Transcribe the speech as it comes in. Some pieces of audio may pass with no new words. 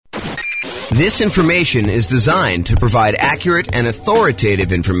This information is designed to provide accurate and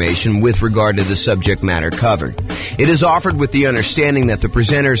authoritative information with regard to the subject matter covered. It is offered with the understanding that the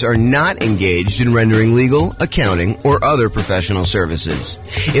presenters are not engaged in rendering legal, accounting, or other professional services.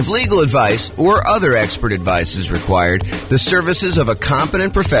 If legal advice or other expert advice is required, the services of a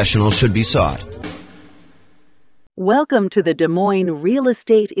competent professional should be sought. Welcome to the Des Moines Real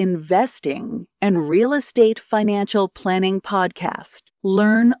Estate Investing and Real Estate Financial Planning Podcast.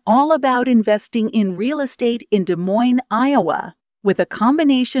 Learn all about investing in real estate in Des Moines, Iowa, with a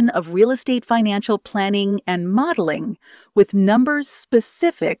combination of real estate financial planning and modeling with numbers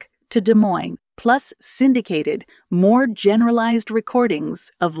specific to Des Moines, plus syndicated, more generalized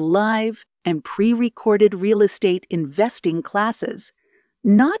recordings of live and pre-recorded real estate investing classes,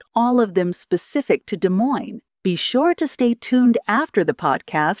 not all of them specific to Des Moines. Be sure to stay tuned after the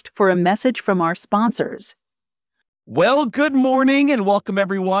podcast for a message from our sponsors. Well, good morning and welcome,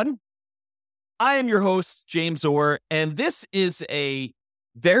 everyone. I am your host, James Orr, and this is a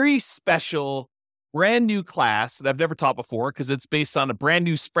very special, brand new class that I've never taught before because it's based on a brand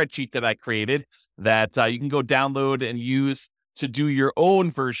new spreadsheet that I created that you can go download and use to do your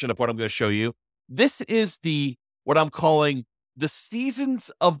own version of what I'm going to show you. This is what I'm calling the Seasons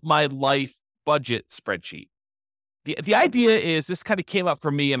of My Life budget spreadsheet. The idea is this kind of came up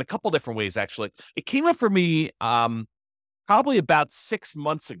for me in a couple different ways, actually. It came up for me probably about 6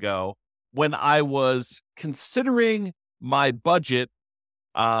 months ago when I was considering my budget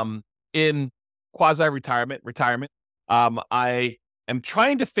in quasi-retirement. I am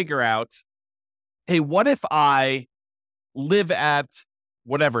trying to figure out, hey, what if I live at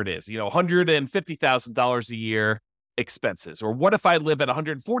whatever it is, $150,000 a year expenses, or what if I live at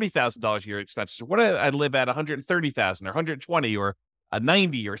 $140,000 a year expenses, or what if I live at $130,000 or 120 or a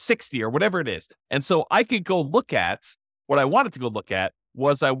 90 or 60 or whatever it is. And so I could go look at what I wanted to go look at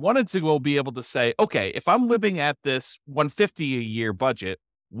was I wanted to go be able to say, okay, if I'm living at this 150 a year budget,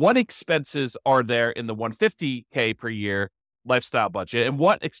 what expenses are there in the 150K per year lifestyle budget, and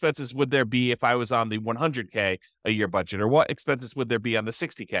what expenses would there be if I was on the 100K a year budget, or what expenses would there be on the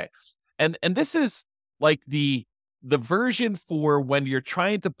 60K? And this is like the version for when you're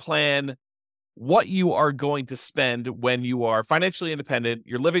trying to plan what you are going to spend when you are financially independent,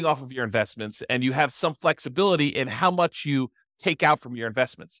 you're living off of your investments, and you have some flexibility in how much you take out from your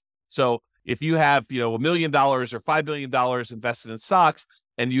investments. So if you have, $1 million or $5 million invested in stocks,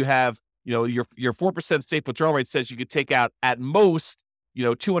 and you have, your 4% safe withdrawal rate says you could take out at most,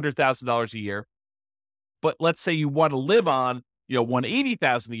 $200,000 a year. But let's say you want to live on,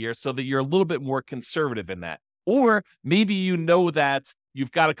 $180,000 a year so that you're a little bit more conservative in that. Or maybe you know that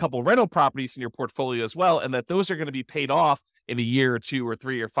you've got a couple rental properties in your portfolio as well, and that those are going to be paid off in a year or 2 or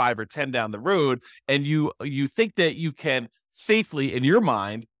 3 or 5 or 10 down the road. And you think that you can safely, in your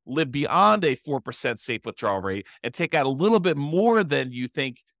mind, live beyond a 4% safe withdrawal rate and take out a little bit more than you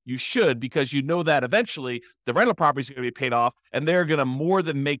think you should, because you know that eventually the rental properties are going to be paid off and they're going to more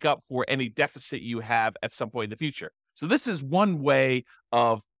than make up for any deficit you have at some point in the future. So this is one way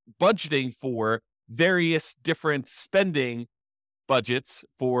of budgeting for various different spending budgets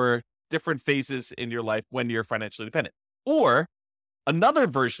for different phases in your life when you're financially independent. Or another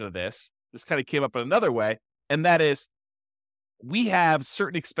version of this kind of came up in another way, and that is we have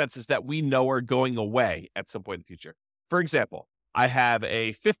certain expenses that we know are going away at some point in the future. For example, I have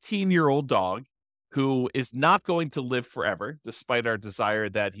a 15-year-old dog who is not going to live forever, despite our desire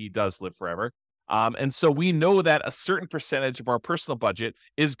that he does live forever. And so we know that a certain percentage of our personal budget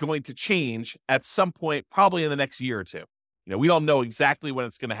is going to change at some point, probably in the next year or two. We don't know exactly when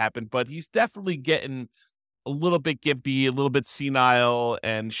it's going to happen, but he's definitely getting a little bit gimpy, a little bit senile,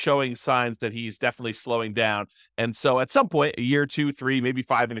 and showing signs that he's definitely slowing down. And so at some point, a year, 2, 3, maybe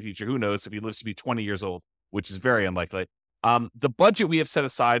 5 in the future, who knows if he lives to be 20 years old, which is very unlikely. The budget we have set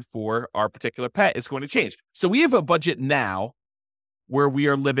aside for our particular pet is going to change. So we have a budget now where we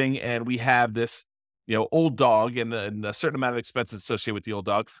are living and we have this, old dog and a certain amount of expenses associated with the old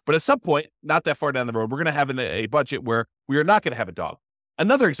dog. But at some point, not that far down the road, we're going to have a budget where we are not going to have a dog.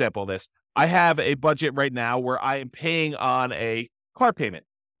 Another example of this, I have a budget right now where I am paying on a car payment.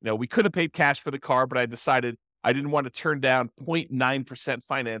 We could have paid cash for the car, but I decided I didn't want to turn down 0.9%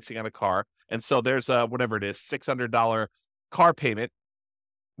 financing on a car. And so there's whatever it is, $600 car payment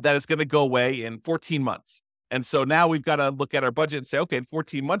that is going to go away in 14 months. And so now we've got to look at our budget and say, okay, in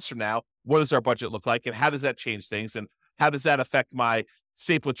 14 months from now, what does our budget look like? And how does that change things? And how does that affect my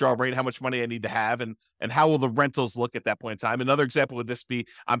safe withdrawal rate? How much money I need to have? And how will the rentals look at that point in time? Another example would this be,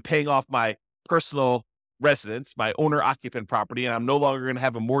 I'm paying off my personal residence, my owner occupant property, and I'm no longer going to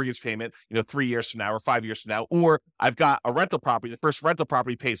have a mortgage payment, 3 years from now or 5 years from now, or I've got a rental property. The first rental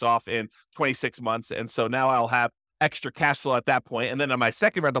property pays off in 26 months. And so now I'll have extra cash flow at that point. And then on my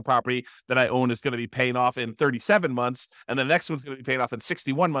second rental property that I own is going to be paying off in 37 months. And the next one's going to be paying off in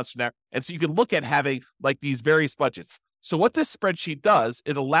 61 months from now. And so you can look at having like these various budgets. So what this spreadsheet does,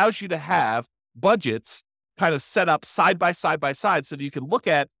 it allows you to have budgets kind of set up side by side so that you can look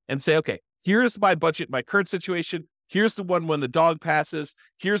at and say, okay, here's my budget, my current situation. Here's the one when the dog passes.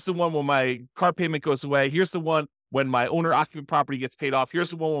 Here's the one when my car payment goes away. Here's the one when my owner occupant property gets paid off. Here's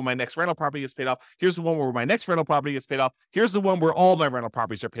the one where my next rental property gets paid off. Here's the one where my next rental property gets paid off. Here's the one where all my rental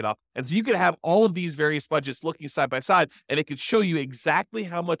properties are paid off. And so you can have all of these various budgets looking side by side, and it can show you exactly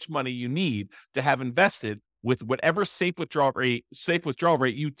how much money you need to have invested with whatever safe withdrawal rate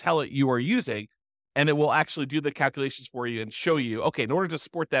you tell it you are using. And it will actually do the calculations for you and show you, okay, in order to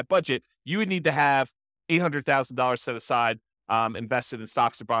support that budget, you would need to have $800,000 set aside, invested in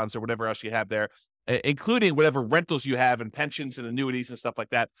stocks or bonds or whatever else you have there, including whatever rentals you have and pensions and annuities and stuff like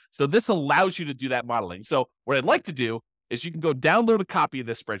that. So this allows you to do that modeling. So what I'd like to do is you can go download a copy of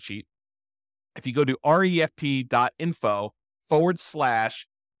this spreadsheet. If you go to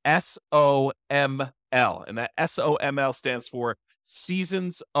refp.info/SOML, and that SOML stands for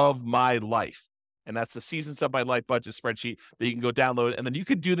Seasons of My Life. And that's the Seasons of My Life budget spreadsheet that you can go download. And then you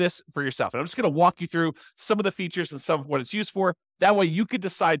can do this for yourself. And I'm just going to walk you through some of the features and some of what it's used for. That way you could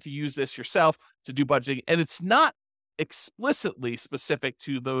decide to use this yourself to do budgeting. And it's not explicitly specific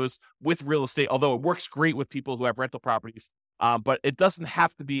to those with real estate, although it works great with people who have rental properties. But it doesn't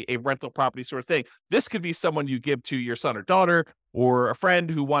have to be a rental property sort of thing. This could be someone you give to your son or daughter or a friend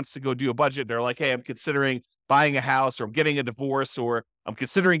who wants to go do a budget. They're like, hey, I'm considering buying a house, or I'm getting a divorce, or I'm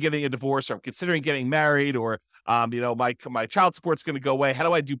considering getting a divorce, or I'm considering getting married, or, my child support's going to go away. How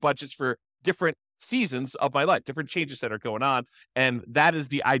do I do budgets for different seasons of my life, different changes that are going on? And that is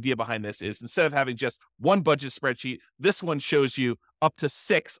the idea behind this, is instead of having just one budget spreadsheet, this one shows you up to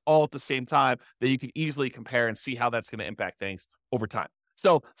 6 all at the same time that you can easily compare and see how that's going to impact things over time.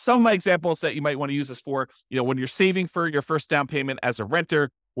 So some of my examples that you might want to use this for, when you're saving for your first down payment as a renter,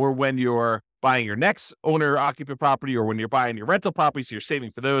 or when you're buying your next owner occupant property, or when you're buying your rental property, so you're saving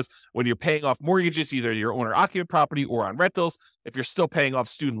for those. When you're paying off mortgages, either your owner occupant property or on rentals, if you're still paying off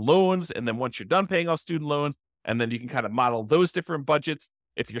student loans, and then once you're done paying off student loans, and then you can kind of model those different budgets.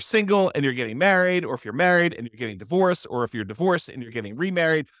 If you're single and you're getting married, or if you're married and you're getting divorced, or if you're divorced and you're getting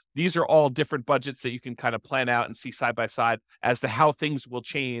remarried, these are all different budgets that you can kind of plan out and see side by side as to how things will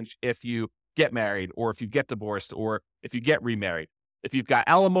change if you get married, or if you get divorced, or if you get remarried. If you've got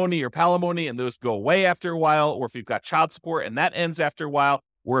alimony or palimony and those go away after a while, or if you've got child support and that ends after a while,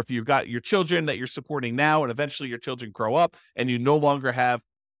 or if you've got your children that you're supporting now and eventually your children grow up and you no longer have,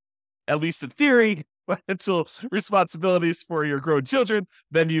 at least in theory, financial responsibilities for your grown children,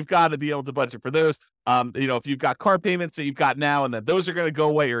 then you've got to be able to budget for those. If you've got car payments that you've got now and that those are going to go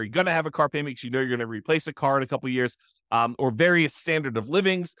away, or you're going to have a car payment because you're going to replace a car in a couple of years, or various standard of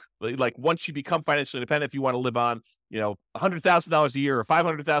livings, like once you become financially independent, if you want to live on, $100,000 a year, or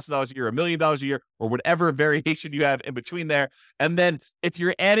 $500,000 a year, $1 million a year, or whatever variation you have in between there. And then if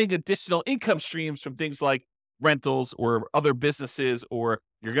you're adding additional income streams from things like rentals or other businesses, or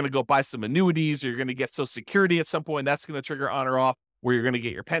you're going to go buy some annuities, or you're going to get Social Security at some point, that's going to trigger on or off, where you're going to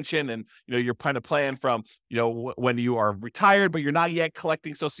get your pension. And, you're trying to plan from, when you are retired, but you're not yet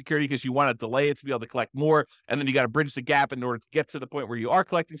collecting Social Security because you want to delay it to be able to collect more. And then you got to bridge the gap in order to get to the point where you are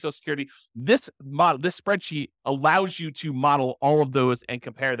collecting Social Security. This spreadsheet allows you to model all of those and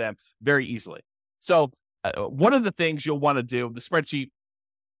compare them very easily. So one of the things you'll want to do, the spreadsheet,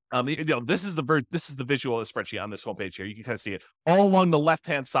 this is the visual of the spreadsheet on this homepage here. You can kind of see it all along the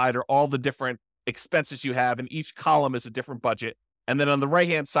left-hand side are all the different expenses you have, and each column is a different budget. And then on the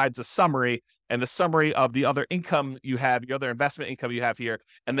right-hand side is a summary, and the summary of the other income you have, your other investment income you have here.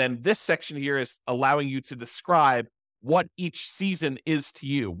 And then this section here is allowing you to describe what each season is to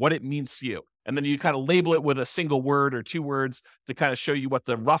you, what it means to you. And then you kind of label it with a single word or 2 words to kind of show you what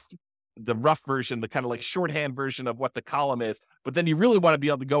the rough version, the kind of like shorthand version of what the column is. But then you really want to be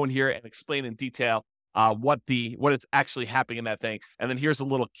able to go in here and explain in detail what is actually happening in that thing. And then here's a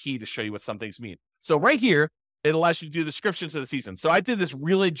little key to show you what some things mean. So right here, it allows you to do descriptions of the season. So I did this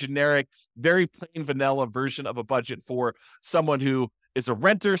really generic, very plain vanilla version of a budget for someone who is a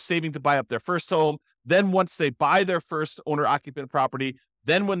renter saving to buy up their first home. Then once they buy their first owner occupant property,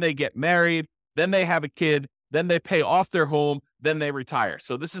 then when they get married, then they have a kid, then they pay off their home, then they retire.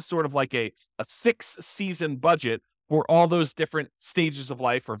 So this is sort of like a 6-season budget for all those different stages of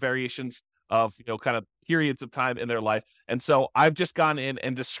life, or variations of, kind of periods of time in their life. And so I've just gone in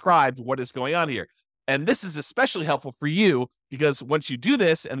and described what is going on here. And this is especially helpful for you because once you do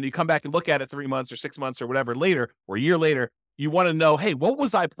this and you come back and look at it 3 months or 6 months or whatever later, or a year later, you want to know, hey, what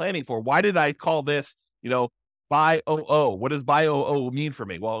was I planning for? Why did I call this, buy OO? What does buy OO mean for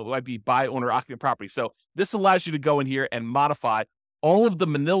me? Well, it might be buy owner occupant property. So this allows you to go in here and modify. All of the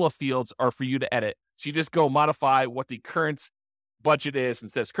manila fields are for you to edit. So you just go modify what the current budget is. And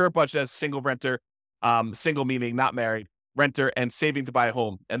says current budget as single renter, single meaning not married, renter, and saving to buy a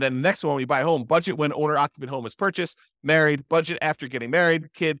home. And then the next one, when you buy a home, budget when owner occupant home is purchased, married, budget after getting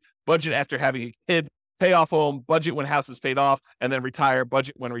married, kid, budget after having a kid, pay off home, budget when house is paid off, and then retire,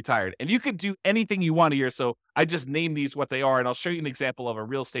 budget when retired. And you could do anything you want here. So I just named these what they are, and I'll show you an example of a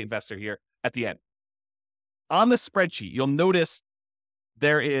real estate investor here at the end. On the spreadsheet, you'll notice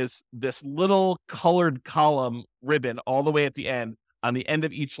there is this little colored column ribbon all the way at the end on the end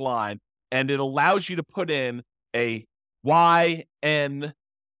of each line, and it allows you to put in a Y, N,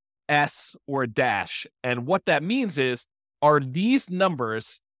 S, or a dash. And what that means is, are these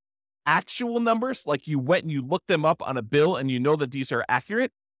numbers actual numbers, like you went and you looked them up on a bill and you know that these are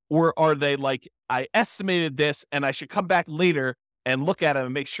accurate? Or are they like, I estimated this and I should come back later and look at them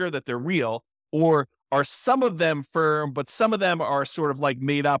and make sure that they're real? Or are some of them firm, but some of them are sort of like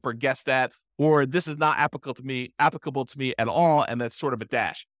made up or guessed at, or this is not applicable to me at all, and that's sort of a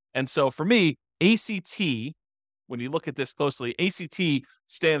dash. And so for me, ACT, when you look at this closely, ACT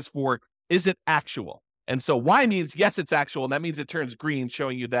stands for, is it actual? And so Y means, yes, it's actual. And that means it turns green,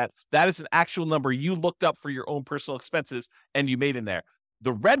 showing you that that is an actual number you looked up for your own personal expenses and you made in there.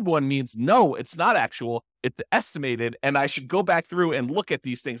 The red one means, no, it's not actual. It's estimated. And I should go back through and look at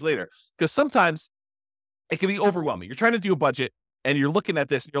these things later. Because sometimes it can be overwhelming. You're trying to do a budget and you're looking at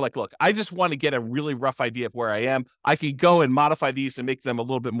this and you're like, look, I just want to get a really rough idea of where I am. I can go and modify these and make them a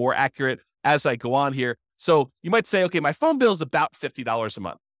little bit more accurate as I go on here. So you might say, okay, my phone bill is about $50 a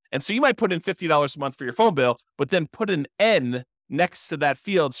month. And so you might put in $50 a month for your phone bill, but then put an N next to that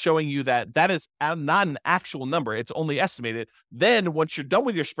field showing you that that is not an actual number. It's only estimated. Then once you're done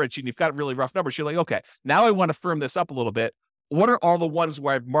with your spreadsheet and you've got really rough numbers, you're like, okay, now I want to firm this up a little bit. What are all the ones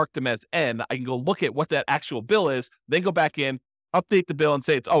where I've marked them as N? I can go look at what that actual bill is, then go back in, update the bill and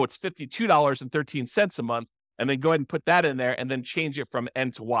say it's $52.13 a month. And then go ahead and put that in there and then change it from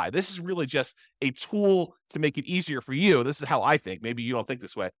N to Y. This is really just a tool to make it easier for you. This is how I think. Maybe you don't think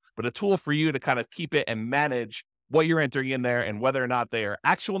this way, but a tool for you to kind of keep it and manage what you're entering in there and whether or not they are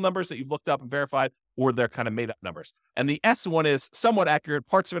actual numbers that you've looked up and verified or they're kind of made up numbers. And the S one is somewhat accurate.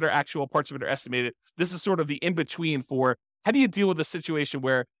 Parts of it are actual, parts of it are estimated. This is sort of the in-between for how do you deal with a situation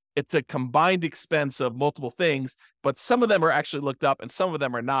where it's a combined expense of multiple things, but some of them are actually looked up and some of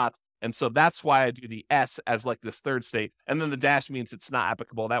them are not. And so that's why I do the S as like this third state. And then the dash means it's not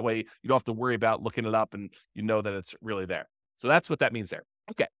applicable. That way you don't have to worry about looking it up and you know that it's really there. So that's what that means there.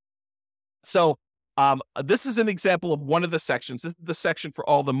 Okay. So this is an example of one of the sections. This is the section for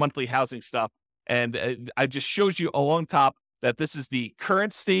all the monthly housing stuff. And I just showed you along top that this is the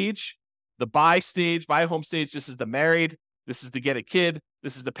current stage, the buy home stage. This is the married. This is to get a kid.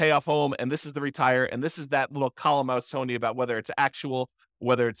 This is the pay off home. And this is the retire. And this is that little column I was telling you about, whether it's actual,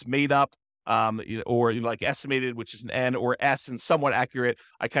 whether it's made up, or like estimated, which is an N, or S and somewhat accurate.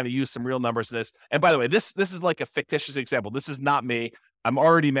 I kind of use some real numbers in this. And by the way, this is like a fictitious example. This is not me. I'm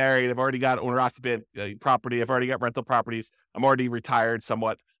already married. I've already got owner occupant property. I've already got rental properties. I'm already retired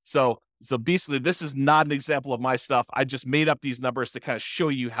somewhat. So basically, this is not an example of my stuff. I just made up these numbers to kind of show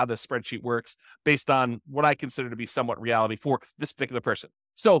you how this spreadsheet works based on what I consider to be somewhat reality for this particular person.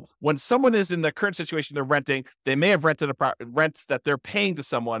 So when someone is in the current situation, they're renting, they may have rented rents that they're paying to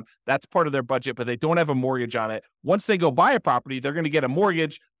someone. That's part of their budget, but they don't have a mortgage on it. Once they go buy a property, they're going to get a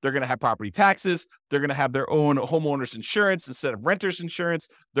mortgage. They're going to have property taxes. They're going to have their own homeowner's insurance instead of renter's insurance.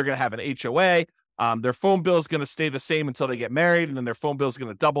 They're going to have an HOA. Their phone bill is going to stay the same until they get married, and then their phone bill is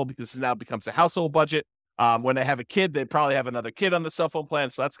going to double because it now becomes a household budget. When they have a kid, they probably have another kid on the cell phone plan,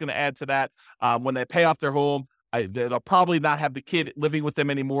 so that's going to add to that. When they pay off their home, they'll probably not have the kid living with them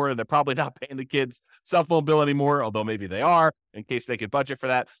anymore, and they're probably not paying the kid's cell phone bill anymore, although maybe they are, in case they could budget for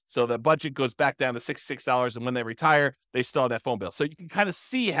that. So the budget goes back down to $66, and when they retire, they still have that phone bill. So you can kind of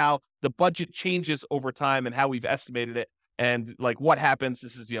see how the budget changes over time and how we've estimated it, and like what happens.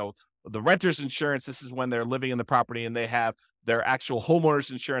 This is, the renter's insurance. This is when they're living in the property and they have their actual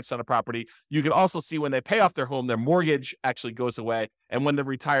homeowner's insurance on a property. You can also see when they pay off their home, their mortgage actually goes away. And when they're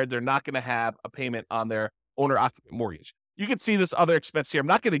retired, they're not going to have a payment on their owner-occupant mortgage. You can see this other expense here. I'm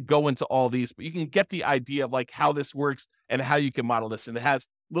not going to go into all these, but you can get the idea of like how this works and how you can model this. And it has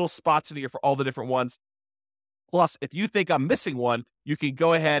little spots in here for all the different ones. Plus, if you think I'm missing one, you can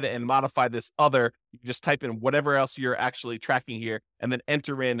go ahead and modify this other. You can just type in whatever else you're actually tracking here and then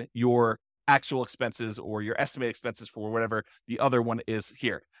enter in your actual expenses or your estimated expenses for whatever the other one is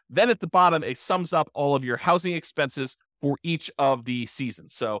here. Then at the bottom, it sums up all of your housing expenses for each of the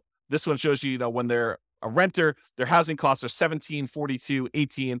seasons. So this one shows you, when they're a renter, their housing costs are 17, 42,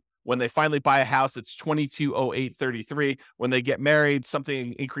 18. When they finally buy a house, it's 22, 08, 33. When they get married,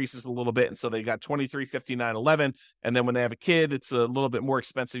 something increases a little bit. And so they got 23, 59, 11. And then when they have a kid, it's a little bit more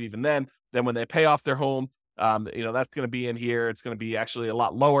expensive even then. Then when they pay off their home, that's going to be in here. It's going to be actually a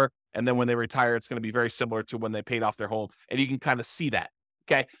lot lower. And then when they retire, it's going to be very similar to when they paid off their home. And you can kind of see that.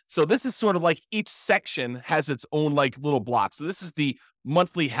 Okay. So this is sort of like each section has its own like little block. So this is the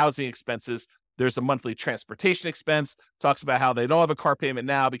monthly housing expenses. There's a monthly transportation expense, talks about how they don't have a car payment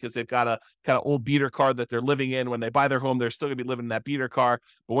now because they've got a kind of old beater car that they're living in. When they buy their home, they're still going to be living in that beater car.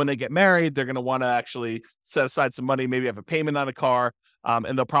 But when they get married, they're going to want to actually set aside some money, maybe have a payment on a car.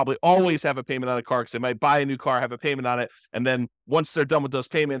 And they'll probably always have a payment on a car because they might buy a new car, have a payment on it. And then once they're done with those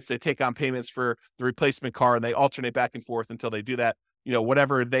payments, they take on payments for the replacement car and they alternate back and forth until they do that.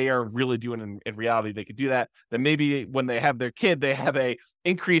 Whatever they are really doing in reality, they could do that. Then maybe when they have their kid, they have a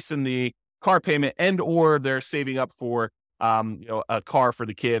increase in the car payment or they're saving up for, a car for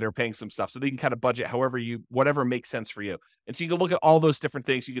the kid or paying some stuff. So they can kind of budget whatever makes sense for you. And so you can look at all those different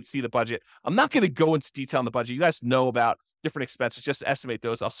things. You can see the budget. I'm not going to go into detail on the budget. You guys know about different expenses, just estimate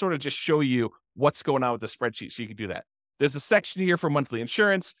those. I'll sort of just show you what's going on with the spreadsheet so you can do that. There's a section here for monthly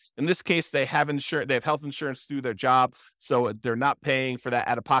insurance. In this case, they have health insurance through their job. So they're not paying for that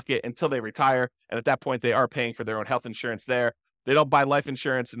out of pocket until they retire. And at that point, they are paying for their own health insurance there. They don't buy life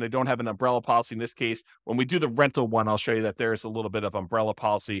insurance and they don't have an umbrella policy in this case. When we do the rental one, I'll show you that there is a little bit of umbrella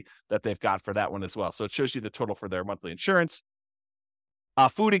policy that they've got for that one as well. So it shows you the total for their monthly insurance.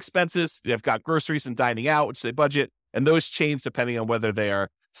 Food expenses, they've got groceries and dining out, which they budget. And those change depending on whether they are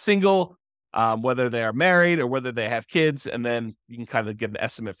single, whether they are married, or whether they have kids. And then you can kind of get an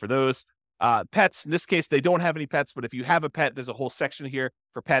estimate for those. Pets, in this case, they don't have any pets, but if you have a pet, there's a whole section here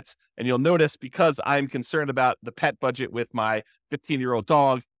for pets. And you'll notice because I'm concerned about the pet budget with my 15-year-old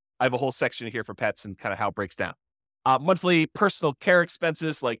dog, I have a whole section here for pets and kind of how it breaks down. Monthly personal care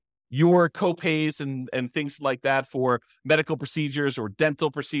expenses like your copays and things like that for medical procedures or dental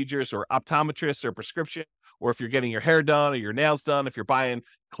procedures or optometrists or prescription, or if you're getting your hair done or your nails done, if you're buying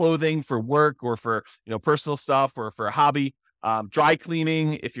clothing for work or for personal stuff or for a hobby. Dry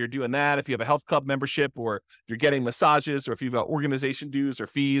cleaning, if you're doing that, if you have a health club membership or you're getting massages or if you've got organization dues or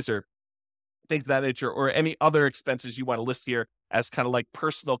fees or things of that nature, or any other expenses you want to list here as kind of like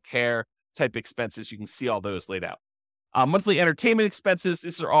personal care type expenses, you can see all those laid out. Monthly entertainment expenses,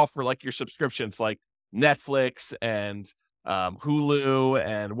 these are all for like your subscriptions like Netflix and Hulu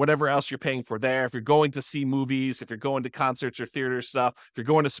and whatever else you're paying for there. If you're going to see movies, if you're going to concerts or theater stuff, if you're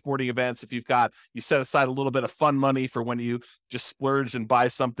going to sporting events, if you set aside a little bit of fun money for when you just splurge and buy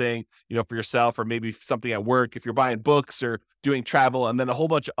something, for yourself or maybe something at work, if you're buying books or doing travel, and then a whole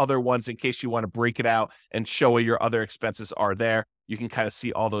bunch of other ones in case you want to break it out and show what your other expenses are there. You can kind of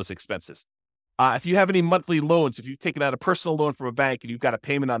see all those expenses. If you have any monthly loans, if you've taken out a personal loan from a bank and you've got a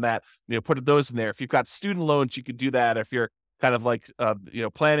payment on that, put those in there. If you've got student loans, you could do that. If you're kind of like,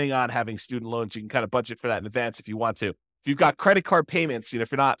 planning on having student loans, you can kind of budget for that in advance if you want to. If you've got credit card payments,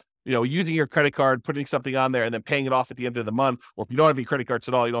 if you're not, using your credit card, putting something on there and then paying it off at the end of the month, or if you don't have any credit cards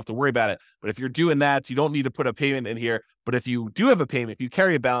at all, you don't have to worry about it. But if you're doing that, you don't need to put a payment in here. But if you do have a payment, if you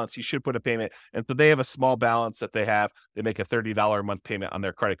carry a balance, you should put a payment. And so they have a small balance that they have. They make a $30 a month payment on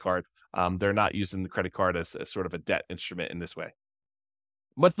their credit card. They're not using the credit card as sort of a debt instrument in this way.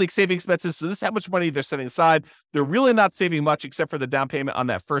 Monthly saving expenses. So this is how much money they're setting aside. They're really not saving much except for the down payment on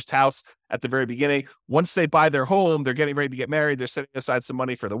that first house at the very beginning. Once they buy their home, they're getting ready to get married. They're setting aside some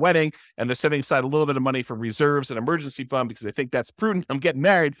money for the wedding, and they're setting aside a little bit of money for reserves and emergency fund because they think that's prudent. I'm getting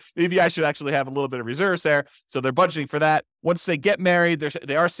married. Maybe I should actually have a little bit of reserves there. So they're budgeting for that. Once they get married,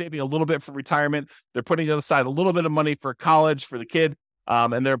 they are saving a little bit for retirement. They're putting aside a little bit of money for college for the kid.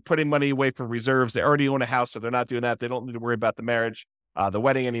 And they're putting money away for reserves. They already own a house, so they're not doing that. They don't need to worry about the marriage, the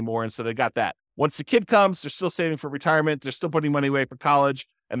wedding anymore. And so they got that. Once the kid comes, they're still saving for retirement. They're still putting money away for college,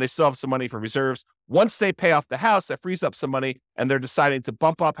 and they still have some money for reserves. Once they pay off the house, that frees up some money, and they're deciding to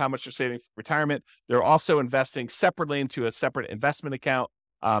bump up how much they're saving for retirement. They're also investing separately into a separate investment account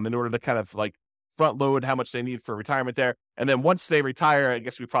in order to kind of like front load how much they need for retirement there. And then once they retire, I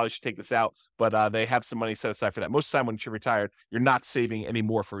guess we probably should take this out, but they have some money set aside for that. Most of the time when you're retired, you're not saving any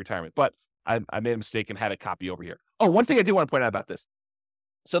more for retirement. But I made a mistake and had a copy over here. Oh, one thing I do want to point out about this.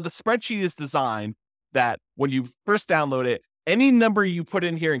 So the spreadsheet is designed that when you first download it, any number you put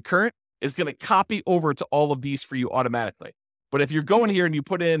in here in current is going to copy over to all of these for you automatically. But if you're going here and you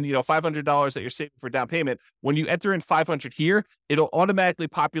put in, $500 that you're saving for down payment, when you enter in 500 here, it'll automatically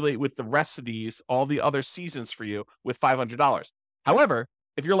populate with the rest of these, all the other seasons for you with $500. However,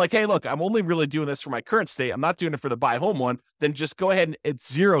 if you're like, hey, look, I'm only really doing this for my current state, I'm not doing it for the buy home one, then just go ahead and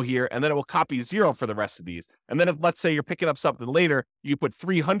it's 0 here, and then it will copy 0 for the rest of these. And then if, let's say you're picking up something later, you put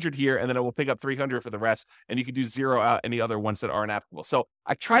 300 here, and then it will pick up 300 for the rest, and you can do 0 out any other ones that aren't applicable. So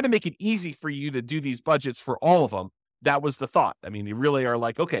I try to make it easy for you to do these budgets for all of them. That was the thought. I mean, you really are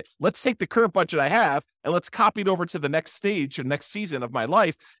like, okay, let's take the current budget I have and let's copy it over to the next stage or next season of my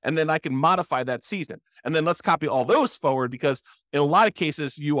life. And then I can modify that season. And then let's copy all those forward, because in a lot of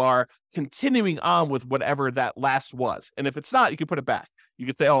cases, you are continuing on with whatever that last was. And if it's not, you can put it back. You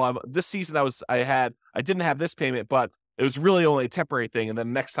can say, oh, this season I didn't have this payment, but it was really only a temporary thing. And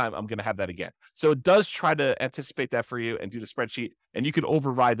then next time I'm going to have that again. So it does try to anticipate that for you and do the spreadsheet, and you can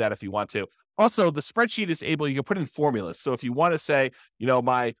override that if you want to. Also, the spreadsheet is able, you can put in formulas. So if you want to say,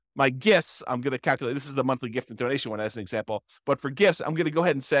 my gifts, I'm going to calculate, this is the monthly gift and donation one as an example. But for gifts, I'm going to go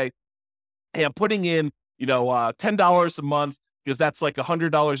ahead and say, hey, I'm putting in, $10 a month, because that's like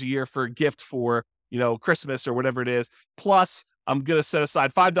 $100 a year for a gift for, Christmas or whatever it is. Plus, I'm going to set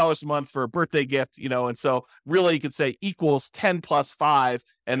aside $5 a month for a birthday gift, and so really you could say equals 10 plus 5,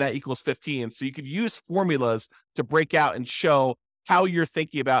 and that equals 15. So you could use formulas to break out and show how you're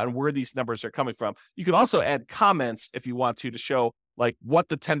thinking about and where these numbers are coming from. You can also add comments if you want to show like what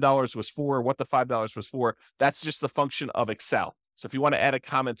the $10 was for, what the $5 was for. That's just the function of Excel. So if you want to add a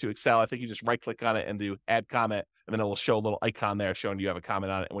comment to Excel, I think you just right click on it and do add comment, and then it will show a little icon there showing you have a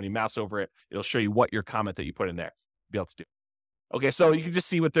comment on it. And when you mouse over it, it'll show you what your comment that you put in there be able to do. Okay, so you can just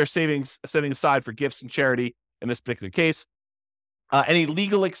see what they're setting aside for gifts and charity in this particular case. Any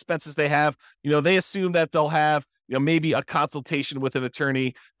legal expenses they have, they assume that they'll have, maybe a consultation with an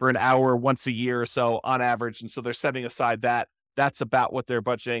attorney for an hour once a year or so on average. And so they're setting aside that. That's about what they're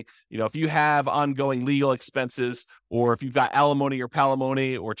budgeting. If you have ongoing legal expenses, or if you've got alimony or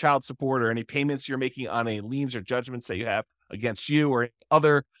palimony or child support, or any payments you're making on any liens or judgments that you have against you, or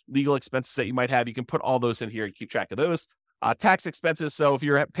other legal expenses that you might have, you can put all those in here and keep track of those. Tax expenses. So if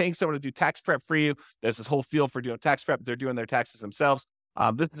you're paying someone to do tax prep for you, there's this whole field for doing tax prep. They're doing their taxes themselves.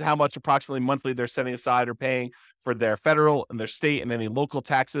 This is how much approximately monthly they're setting aside or paying for their federal and their state and any local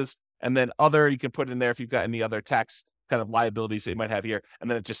taxes. And then other, you can put in there if you've got any other tax kind of liabilities that you might have here.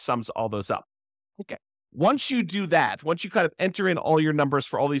 And then it just sums all those up. Okay. Once you do that, once you kind of enter in all your numbers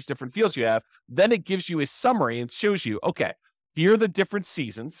for all these different fields you have, then it gives you a summary and shows you, okay, here are the different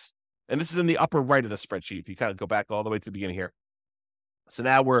seasons. And this is in the upper right of the spreadsheet. If you kind of go back all the way to the beginning here. So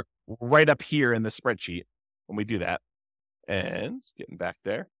now we're right up here in the spreadsheet when we do that. And it's getting back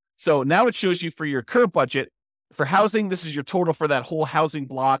there. So now it shows you for your current budget. For housing, this is your total for that whole housing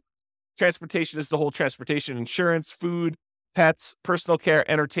block. Transportation is the whole transportation, insurance, food, pets, personal care,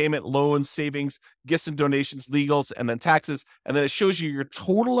 entertainment, loans, savings, gifts and donations, legals, and then taxes. And then it shows you your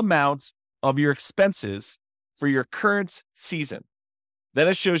total amount of your expenses for your current season. Then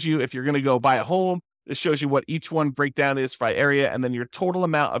it shows you if you're going to go buy a home, it shows you what each one breakdown is by area, and then your total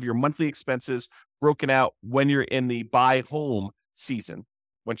amount of your monthly expenses broken out when you're in the buy home season,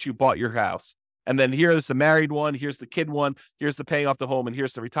 once you bought your house. And then here is the married one, here's the kid one, here's the paying off the home, and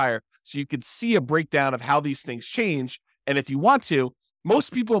here's the retire. So you can see a breakdown of how these things change. And if you want to,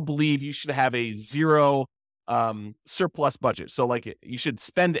 most people believe you should have a 0 surplus budget. So like you should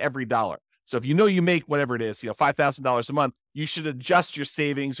spend every dollar. So if you make whatever it is, $5,000 a month, you should adjust your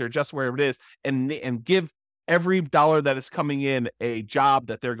savings or adjust wherever it is and give every dollar that is coming in a job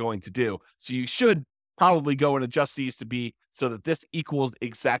that they're going to do. So you should probably go and adjust these to be so that this equals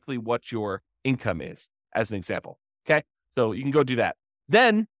exactly what your income is, as an example. Okay. So you can go do that.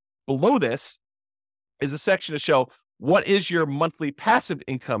 Then below this is a section to show what is your monthly passive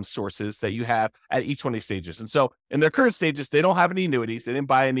income sources that you have at each one of these stages. And so in their current stages, they don't have any annuities. They didn't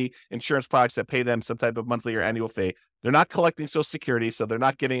buy any insurance products that pay them some type of monthly or annual fee. They're not collecting Social Security, so they're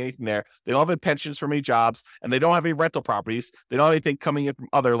not getting anything there. They don't have any pensions from any jobs, and they don't have any rental properties. They don't have anything coming in from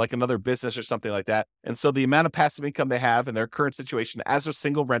like another business or something like that. And so the amount of passive income they have in their current situation as a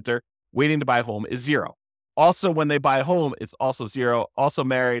single renter waiting to buy a home is 0. Also, when they buy a home, it's also 0. Also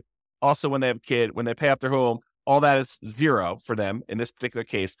married. Also, when they have a kid, when they pay off their home, all that is 0 for them in this particular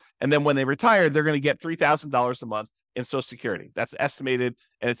case. And then when they retire, they're going to get $3,000 a month in Social Security. That's estimated,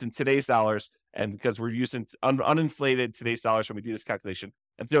 and it's in today's dollars. And because we're using uninflated today's dollars when we do this calculation.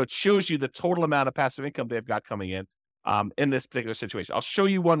 And so it shows you the total amount of passive income they've got coming in this particular situation. I'll show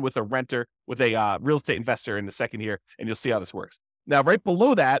you one with a renter, with a real estate investor in a second here, and you'll see how this works. Now, right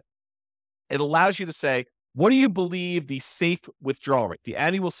below that, it allows you to say, what do you believe the safe withdrawal rate, the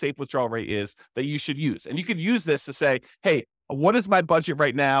annual safe withdrawal rate is that you should use? And you could use this to say, hey, what is my budget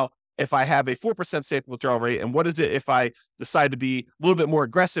right now if I have a 4% safe withdrawal rate? And what is it if I decide to be a little bit more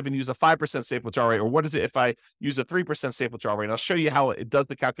aggressive and use a 5% safe withdrawal rate? Or what is it if I use a 3% safe withdrawal rate? And I'll show you how it does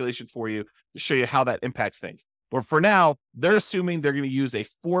the calculation for you to show you how that impacts things. But for now, they're assuming they're going to use a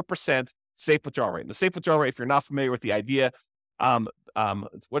 4% safe withdrawal rate. And the safe withdrawal rate, if you're not familiar with the idea,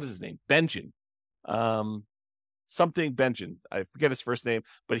 what is his name? Benjamin. Something Benjamin. I forget his first name,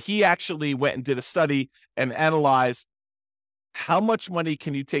 but he actually went and did a study and analyzed how much money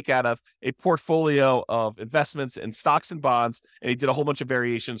can you take out of a portfolio of investments in stocks and bonds. And he did a whole bunch of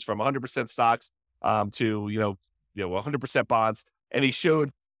variations from 100% stocks to 100% bonds. And he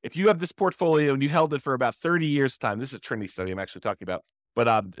showed if you have this portfolio and you held it for about 30 years time, this is a Trinity study I'm actually talking about,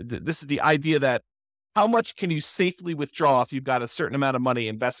 but this is the idea that how much can you safely withdraw if you've got a certain amount of money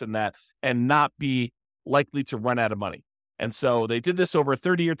invested in that and not be likely to run out of money. And so they did this over a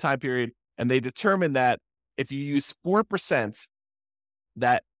 30-year time period, and they determined that if you use 4%,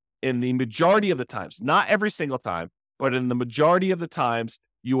 that in the majority of the times, not every single time, but in the majority of the times,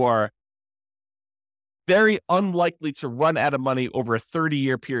 you are very unlikely to run out of money over a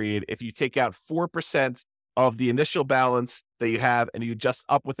 30-year period if you take out 4% of the initial balance that you have and you adjust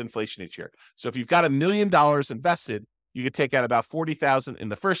up with inflation each year. So if you've got $1 million invested, you could take out about $40,000 in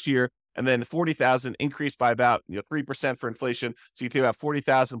the first year, and then $40,000 increased by about 3% for inflation. So you take about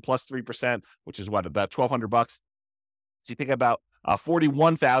 $40,000 plus 3%, which is what, about $1,200. So you think about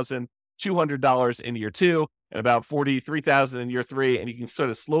 $41,200 in year two, and about $43,000 in year three, and you can sort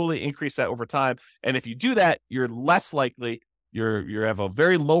of slowly increase that over time. And if you do that, you're less likely, you have a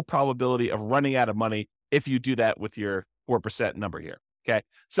very low probability of running out of money if you do that with your 4% number here. Okay,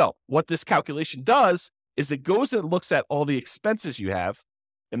 so what this calculation does is it goes and looks at all the expenses you have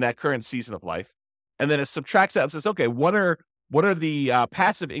in that current season of life, and then it subtracts out and says, okay, what are the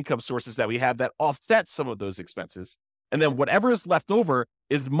passive income sources that we have that offset some of those expenses? And then whatever is left over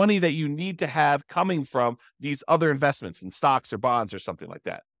is money that you need to have coming from these other investments in stocks or bonds or something like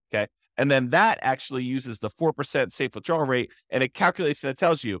that. Okay, and then that actually uses the 4% safe withdrawal rate, and it calculates and it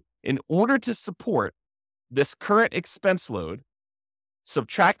tells you in order to support this current expense load,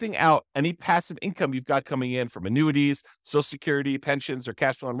 subtracting out any passive income you've got coming in from annuities, Social Security, pensions, or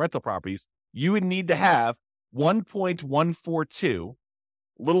cash flow on rental properties, you would need to have $1.142, a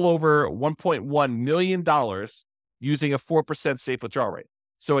little over $1.1 million using a 4% safe withdrawal rate.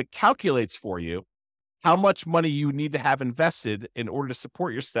 So it calculates for you how much money you need to have invested in order to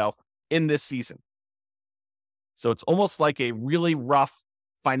support yourself in this season. So it's almost like a really rough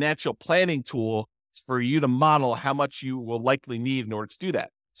financial planning tool for you to model how much you will likely need in order to do that.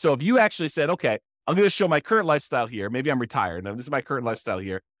 So if you actually said, okay, I'm going to show my current lifestyle here. Maybe I'm retired. Now, this is my current lifestyle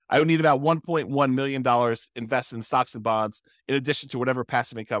here. I would need about $1.1 million invested in stocks and bonds in addition to whatever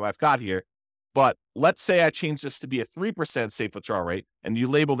passive income I've got here. But let's say I change this to be a 3% safe withdrawal rate, and you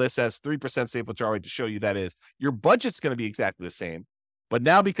label this as 3% safe withdrawal rate to show you that is. Your budget's going to be exactly the same. But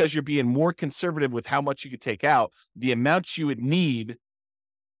now because you're being more conservative with how much you could take out, the amount you would need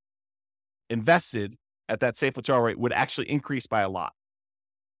invested at that safe withdrawal rate would actually increase by a lot.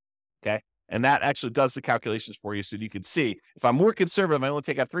 Okay. And that actually does the calculations for you so you can see if I'm more conservative, I only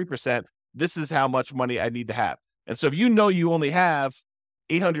take out 3%, this is how much money I need to have. And so if you know you only have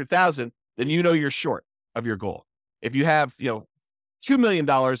 800,000, then you know you're short of your goal. If you have, $2 million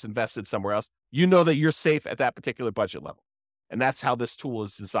invested somewhere else, you know that you're safe at that particular budget level. And that's how this tool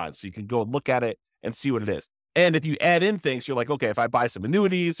is designed. So you can go and look at it and see what it is. And if you add in things, you're like, okay, if I buy some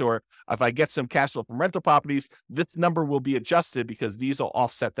annuities or if I get some cash flow from rental properties, this number will be adjusted because these will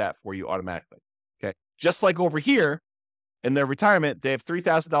offset that for you automatically. Okay. Just like over here in their retirement, they have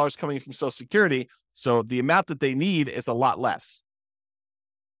 $3,000 coming from Social Security. So the amount that they need is a lot less.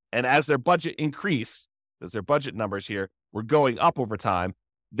 And as their budget increase, as their budget numbers here were going up over time,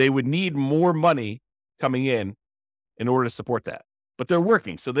 they would need more money coming in order to support that. But they're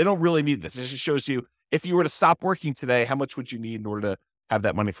working, so they don't really need this. It just shows you if you were to stop working today, how much would you need in order to have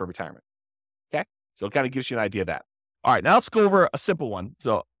that money for retirement? Okay, so it kind of gives you an idea of that. All right, now let's go over a simple one.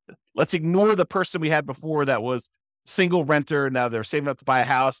 So let's ignore the person we had before that was single renter. Now they're saving up to buy a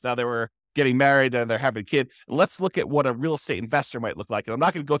house. Now they were getting married and they're having a kid. Let's look at what a real estate investor might look like. And I'm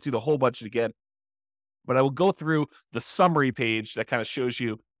not going to go through the whole budget again, but I will go through the summary page that kind of shows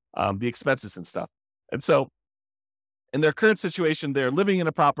you the expenses and stuff. And so in their current situation, they're living in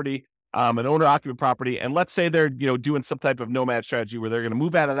a property, an owner-occupant property, and let's say they're doing some type of nomad strategy where they're going to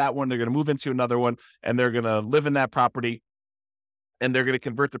move out of that one, they're going to move into another one, and they're going to live in that property, and they're going to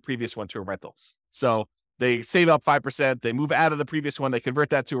convert the previous one to a rental. So They save up 5%, they move out of the previous one, they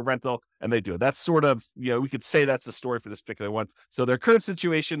convert that to a rental, and they do it. That's sort of, we could say that's the story for this particular one. So their current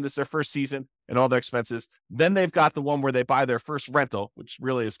situation, this is their first season and all their expenses. Then they've got the one where they buy their first rental, which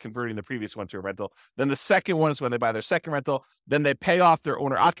really is converting the previous one to a rental. Then the second one is when they buy their second rental. Then they pay off their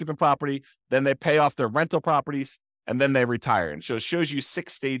owner-occupant property. Then they pay off their rental properties, and then they retire. And so it shows you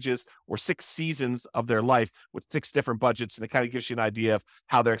 6 stages or 6 seasons of their life with 6 different budgets, and it kind of gives you an idea of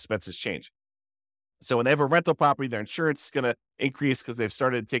how their expenses change. So when they have a rental property, their insurance is going to increase because they've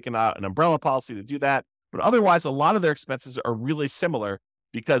started taking out an umbrella policy to do that. But otherwise, a lot of their expenses are really similar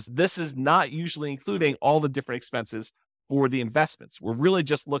because this is not usually including all the different expenses for the investments. We're really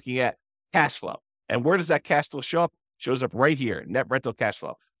just looking at cash flow. And where does that cash flow show up? It shows up right here, net rental cash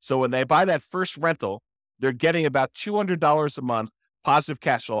flow. So when they buy that first rental, they're getting about $200 a month positive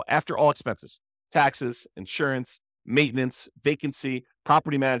cash flow after all expenses, taxes, insurance, maintenance, vacancy,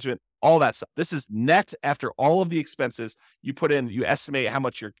 property management, all that stuff. This is net after all of the expenses you put in. You estimate how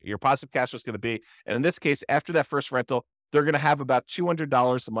much your positive cash flow is going to be. And in this case, after that first rental, they're going to have about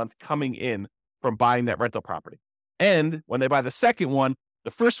 $200 a month coming in from buying that rental property. And when they buy the second one,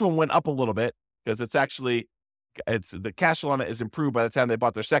 the first one went up a little bit because it's the cash flow on it is improved by the time they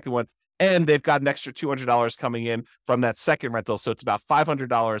bought their second one. And they've got an extra $200 coming in from that second rental. So it's about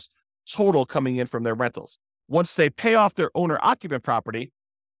 $500 total coming in from their rentals. Once they pay off their owner-occupant property,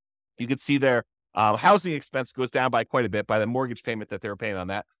 you can see their housing expense goes down by quite a bit by the mortgage payment that they were paying on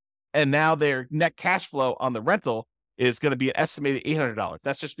that. And now their net cash flow on the rental is going to be an estimated $800.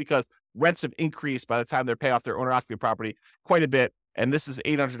 That's just because rents have increased by the time they pay off their owner-occupant property quite a bit. And this is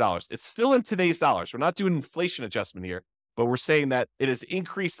 $800. It's still in today's dollars. We're not doing inflation adjustment here, but we're saying that it has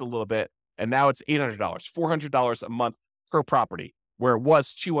increased a little bit. And now it's $800, $400 a month per property, where it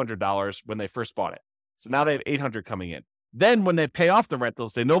was $200 when they first bought it. So now they have $800 coming in. Then when they pay off the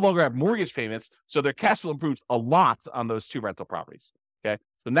rentals, they no longer have mortgage payments. So their cash flow improves a lot on those 2 rental properties. Okay.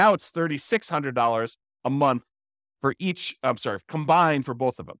 So now it's $3,600 a month for each, combined for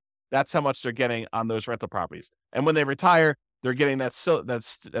both of them. That's how much they're getting on those rental properties. And when they retire, they're getting that same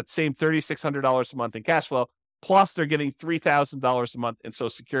 $3,600 a month in cash flow, plus they're getting $3,000 a month in Social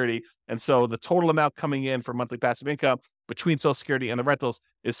Security. And so the total amount coming in for monthly passive income between Social Security and the rentals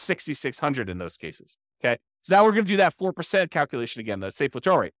is $6,600 in those cases. Okay. So now we're going to do that 4% calculation again, the safe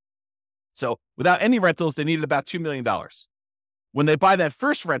withdrawal rate. So without any rentals, they needed about $2 million. When they buy that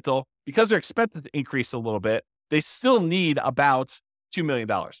first rental, because their expenses increase a little bit, they still need about $2 million,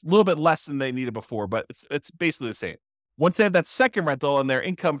 a little bit less than they needed before, but it's basically the same. Once they have that second rental and their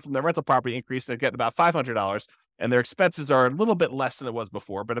income from their rental property increase, they're getting about $500, and their expenses are a little bit less than it was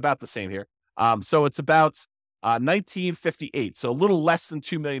before, but about the same here. So it's about $1,958, so a little less than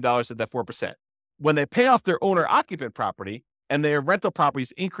 $2 million at that 4%. When they pay off their owner-occupant property and their rental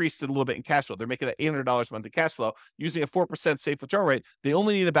properties increased a little bit in cash flow, they're making that $800 a month in cash flow using a 4% safe withdrawal rate. They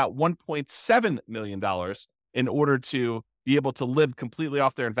only need about $1.7 million in order to be able to live completely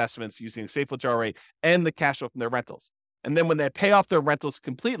off their investments using a safe withdrawal rate and the cash flow from their rentals. And then when they pay off their rentals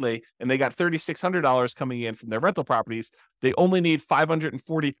completely and they got $3,600 coming in from their rental properties, they only need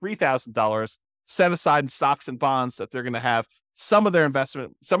 $543,000 set aside in stocks and bonds that they're going to have some of their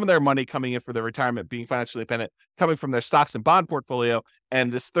investment, some of their money coming in for their retirement, being financially independent, coming from their stocks and bond portfolio,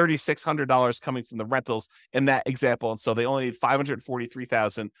 and this $3,600 coming from the rentals in that example. And so they only need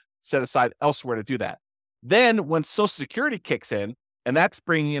 $543,000 set aside elsewhere to do that. Then when Social Security kicks in, and that's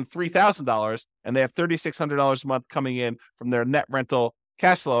bringing in $3,000, and they have $3,600 a month coming in from their net rental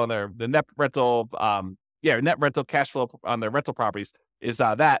cash flow on the net rental, net rental cash flow on their rental properties is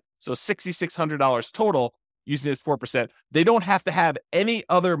that. So $6,600 total using this 4%. They don't have to have any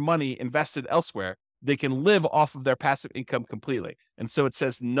other money invested elsewhere. They can live off of their passive income completely. And so it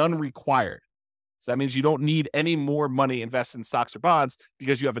says none required. So that means you don't need any more money invested in stocks or bonds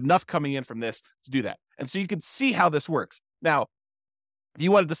because you have enough coming in from this to do that. And so you can see how this works. Now, if you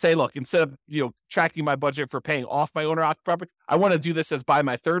wanted to say, look, instead of tracking my budget for paying off my owner-occupied property, I want to do this as buy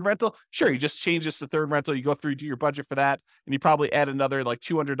my third rental. Sure, you just change this to third rental. You go through, do your budget for that, and you probably add another like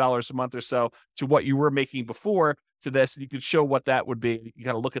 $200 a month or so to what you were making before to this, and you can show what that would be. You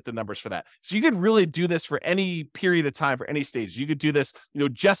got to look at the numbers for that. So you could really do this for any period of time, for any stage. You could do this,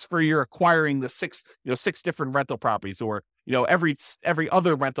 just for your acquiring the six different rental properties, or every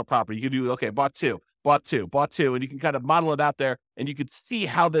other rental property. You could do, okay, bought two, and you can kind of model it out there, and you could see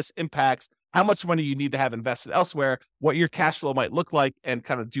how this impacts how much money you need to have invested elsewhere, what your cash flow might look like, and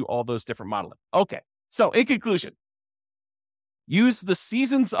kind of do all those different modeling. Okay, so in conclusion, use the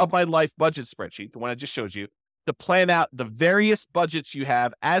Seasons of My Life budget spreadsheet, the one I just showed you, to plan out the various budgets you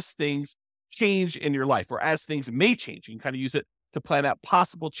have as things change in your life, or as things may change. You can kind of use it to plan out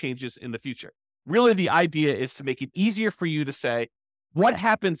possible changes in the future. really the idea is to make it easier for you to say, what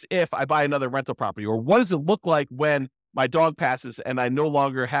happens if I buy another rental property? Or what does it look like when my dog passes and I no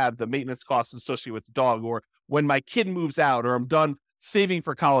longer have the maintenance costs associated with the dog? Or when my kid moves out, or I'm done saving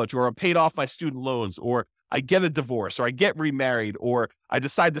for college, or I'm paid off my student loans, or I get a divorce, or I get remarried, or I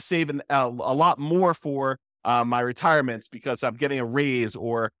decide to save a lot more for my retirement because I'm getting a raise,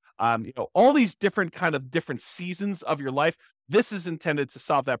 or all these different seasons of your life. This is intended to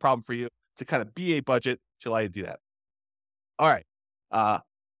solve that problem for you, to kind of be a budget to allow you to do that. All right.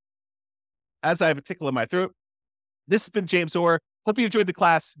 As I have a tickle in my throat, this has been James Orr. Hope you enjoyed the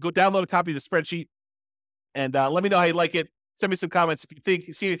class. Go download a copy of the spreadsheet and let me know how you like it. Send me some comments if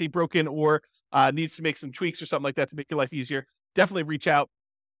you see anything broken or needs to make some tweaks or something like that to make your life easier. Definitely reach out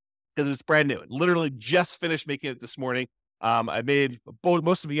because it's brand new. Literally just finished making it this morning. I made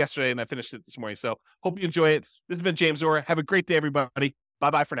most of it yesterday and I finished it this morning. So hope you enjoy it. This has been James Orr. Have a great day, everybody.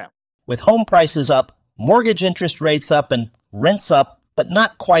 Bye-bye for now. With home prices up, mortgage interest rates up, and rents up, but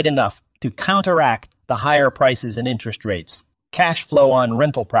not quite enough to counteract the higher prices and interest rates, cash flow on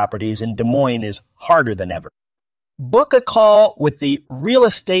rental properties in Des Moines is harder than ever. Book a call with the Real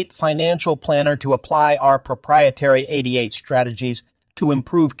Estate Financial Planner to apply our proprietary 88 strategies to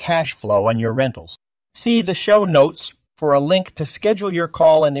improve cash flow on your rentals. See the show notes for a link to schedule your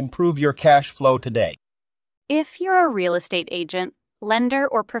call and improve your cash flow today. If you're a real estate agent, lender,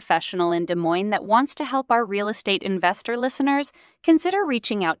 or professional in Des Moines that wants to help our real estate investor listeners, consider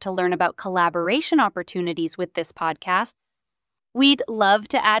reaching out to learn about collaboration opportunities with this podcast. We'd love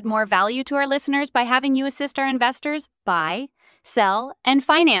to add more value to our listeners by having you assist our investors buy, sell, and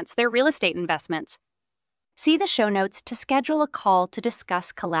finance their real estate investments. See the show notes to schedule a call to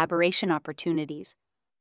discuss collaboration opportunities.